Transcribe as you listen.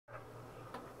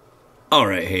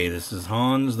Alright, hey, this is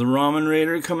Hans, the Ramen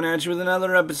Raider, coming at you with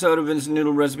another episode of Instant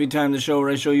Noodle Recipe Time, the show where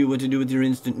I show you what to do with your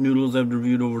instant noodles. I've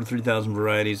reviewed over 3,000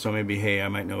 varieties, so maybe, hey, I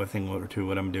might know a thing or two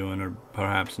what I'm doing, or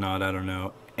perhaps not, I don't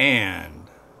know. And,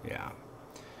 yeah.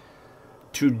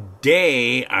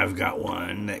 Today, I've got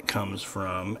one that comes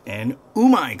from an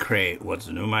Umai Crate. What's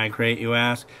an Umai Crate, you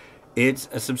ask? It's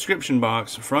a subscription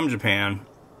box from Japan,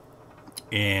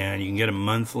 and you can get them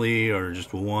monthly or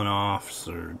just one-offs,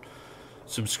 or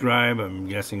subscribe, I'm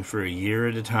guessing, for a year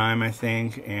at a time, I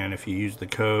think. And if you use the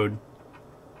code,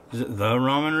 is it the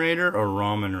Ramen Raider or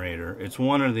Ramen Raider? It's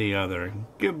one or the other.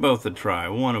 Give both a try.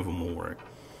 One of them will work.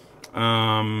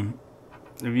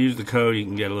 If you use the code, you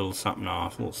can get a little something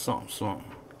off. A little something.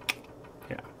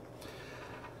 Yeah.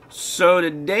 So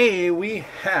today we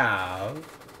have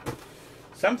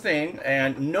something,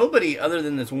 and nobody other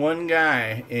than this one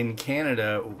guy in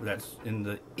Canada that's in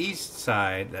the east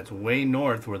side, that's way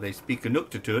north where they speak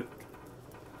Inuktitut.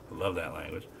 I love that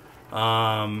language.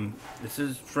 This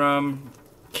is from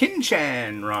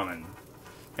Kinchan Ramen.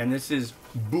 And this is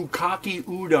BUKKAKE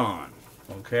Udon.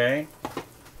 Okay?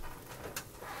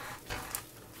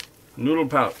 Noodle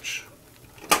pouch.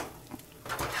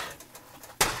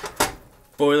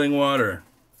 Boiling water.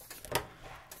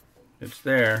 It's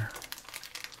there.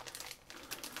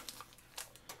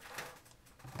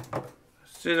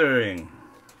 Scissoring.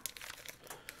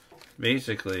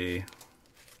 Basically,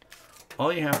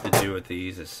 all you have to do with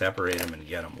these is separate them and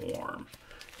get them warm.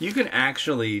 You can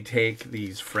actually take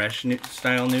these fresh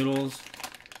style noodles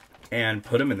and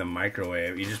put them in the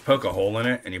microwave. You just poke a hole in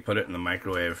it and you put it in the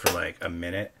microwave for like a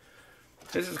minute.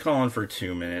 This is calling for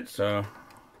 2 minutes, so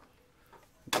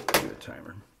do the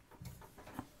timer.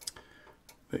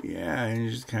 But yeah, you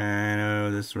just kind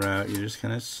of, this route, you just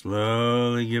kind of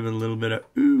slowly give it a little bit of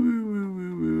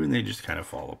ooh, and they just kind of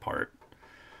fall apart.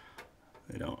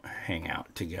 They don't hang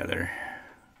out together.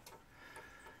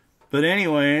 But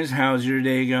anyways, how's your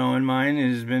day going? Mine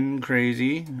has been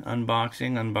crazy.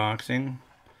 Unboxing.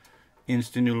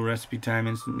 Instant noodle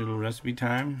recipe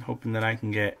time. Hoping that I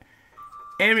can get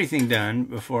everything done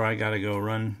before I gotta go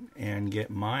run and get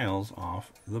Miles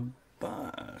off the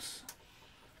bus.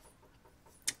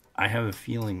 I have a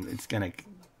feeling it's gonna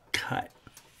cut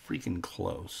freaking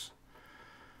close.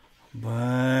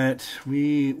 But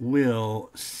we will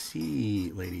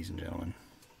see, ladies and gentlemen.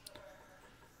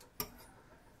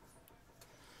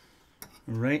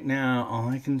 Right now, all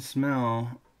I can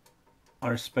smell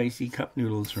are spicy cup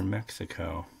noodles from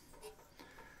Mexico.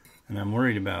 And I'm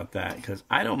worried about that because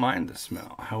I don't mind the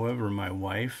smell. However, my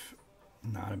wife,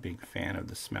 not a big fan of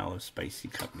the smell of spicy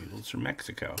cup noodles from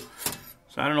Mexico.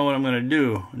 So I don't know what I'm going to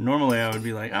do. Normally I would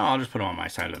be like, oh, I'll just put them on my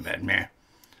side of the bed. Meh.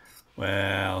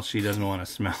 Well, she doesn't want to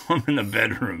smell them in the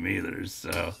bedroom either,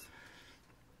 so.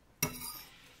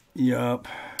 Yup.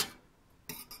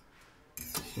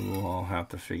 So we'll all have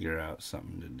to figure out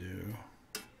something to do.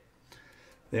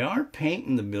 They are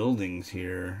painting the buildings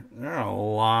here. There are a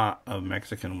lot of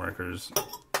Mexican workers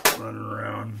running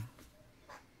around.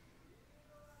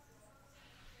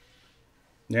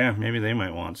 Yeah, maybe they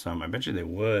might want some. I bet you they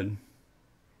would.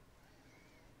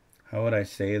 How would I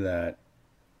say that?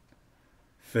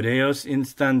 Fideos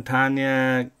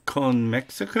instantánea con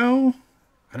Mexico?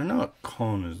 I don't know if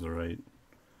con is the right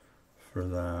for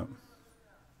that.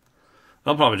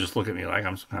 They'll probably just look at me like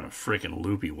I'm some kind of freaking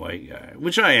loopy white guy,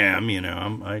 which I am, you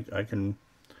know. I can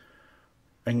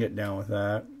get down with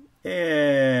that.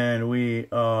 And we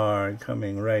are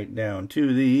coming right down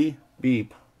to the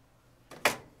beep.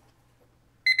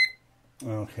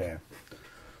 Okay.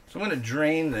 So I'm going to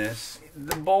drain this.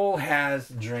 The bowl has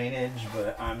drainage,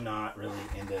 but I'm not really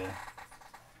into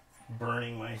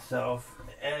burning myself.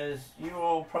 As you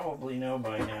all probably know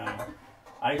by now,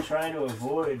 I try to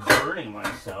avoid burning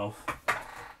myself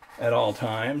at all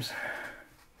times.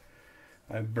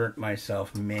 I've burnt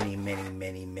myself many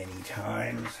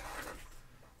times.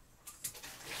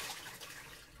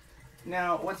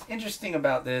 Now, what's interesting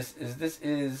about this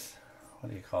is, what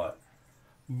do you call it?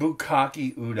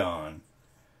 BUKKAKE Udon.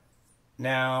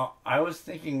 Now, I was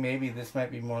thinking maybe this might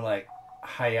be more like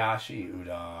Hayashi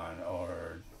Udon,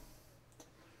 or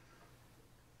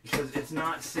because it's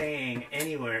not saying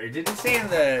anywhere. It didn't say in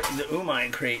the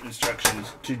Umai Crate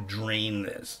instructions to drain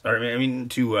this, or I mean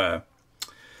to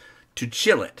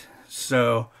chill it.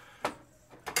 So,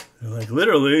 like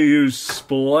literally, you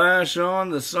splash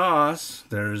on the sauce.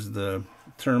 There's the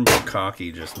term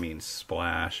bukkake, just means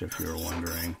splash, if you're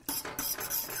wondering.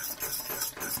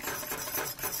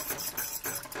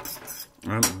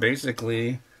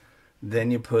 Basically, then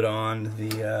you put on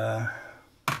the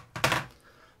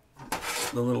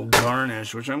the little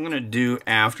garnish, which I'm going to do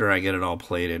after I get it all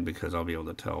plated, because I'll be able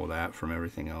to tell that from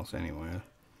everything else anyway.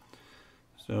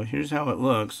 So here's how it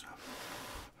looks.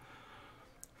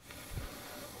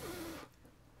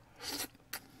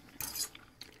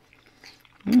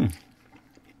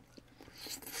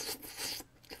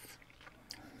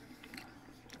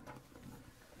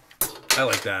 I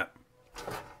like that.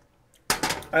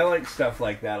 I like stuff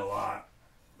like that a lot.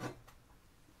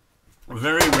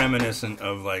 Very reminiscent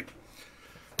of, like,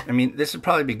 I mean, this would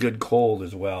probably be good cold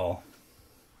as well.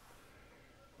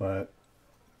 But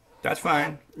that's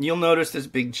fine. You'll notice this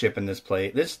big chip in this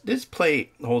plate. This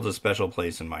plate holds a special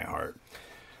place in my heart.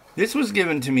 This was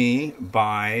given to me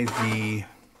by the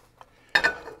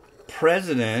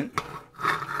president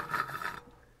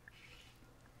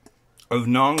of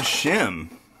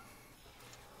Nongshim,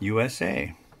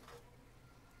 USA.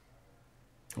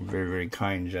 A very, very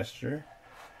kind gesture.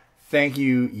 Thank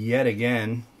you yet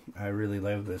again. I really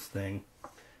love this thing.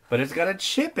 But it's got a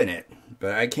chip in it.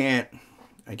 But I can't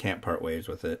part ways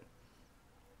with it.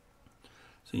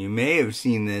 So you may have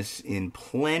seen this in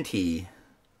plenty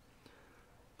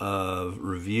of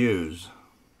reviews.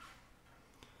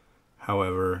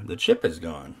 However, the chip is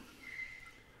gone.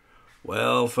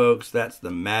 Well, folks, that's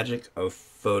the magic of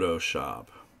Photoshop.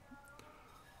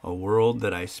 A world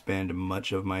that I spend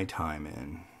much of my time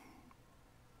in.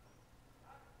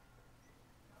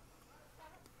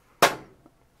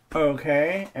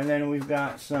 Okay, and then we've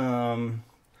got some,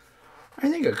 I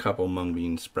think a couple mung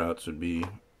bean sprouts would be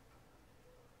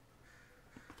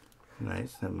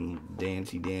nice. Some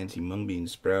dancy mung bean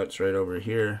sprouts right over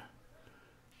here.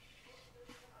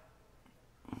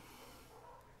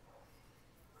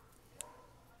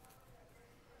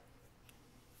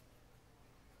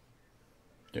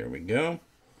 There we go.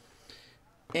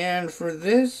 And for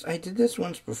this, I did this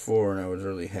once before and I was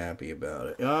really happy about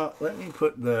it. Let me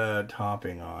put the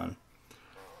topping on.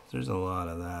 There's a lot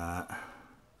of that.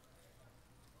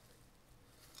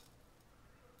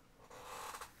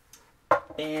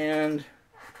 And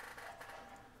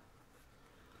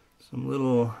some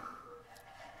little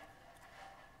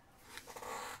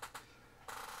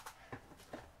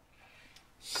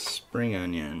spring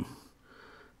onion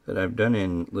that I've done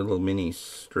in little mini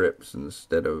strips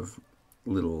instead of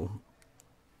little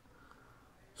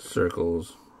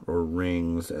circles or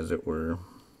rings, as it were.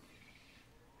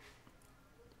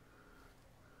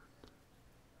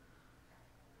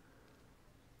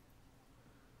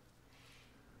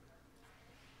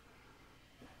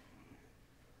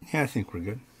 Yeah, I think we're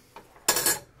good.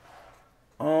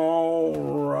 All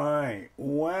right.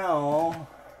 Well,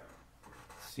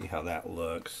 let's see how that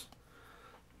looks.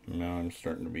 Now I'm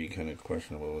starting to be kind of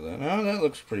questionable with that. Oh, that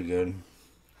looks pretty good.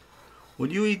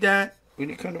 Would you eat that? Would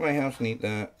you come to my house and eat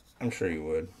that? I'm sure you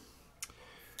would.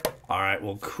 Alright,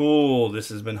 well, cool. This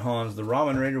has been Hans the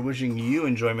Ramen Raider, wishing you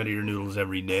enjoyment of your noodles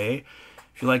every day.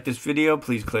 If you like this video,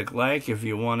 please click like. If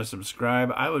you want to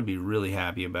subscribe, I would be really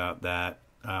happy about that.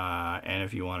 And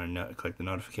if you want to click the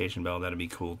notification bell, that'd be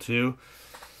cool too.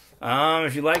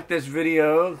 If you like this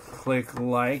video, click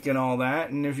like and all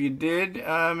that. And if you did,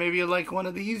 maybe you like one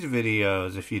of these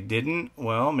videos. If you didn't,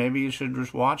 well, maybe you should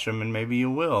just watch them, and maybe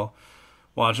you will.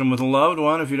 Watch them with a loved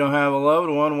one. If you don't have a loved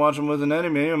one, watch them with an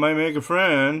enemy. It might make a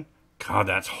friend. God,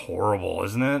 that's horrible,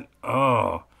 isn't it?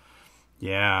 Oh,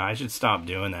 yeah, I should stop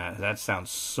doing that. That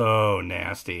sounds so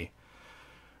nasty.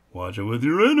 Watch it with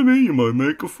your enemy. You might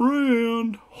make a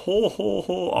friend. Ho, ho,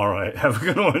 ho. All right, have a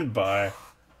good one. Bye.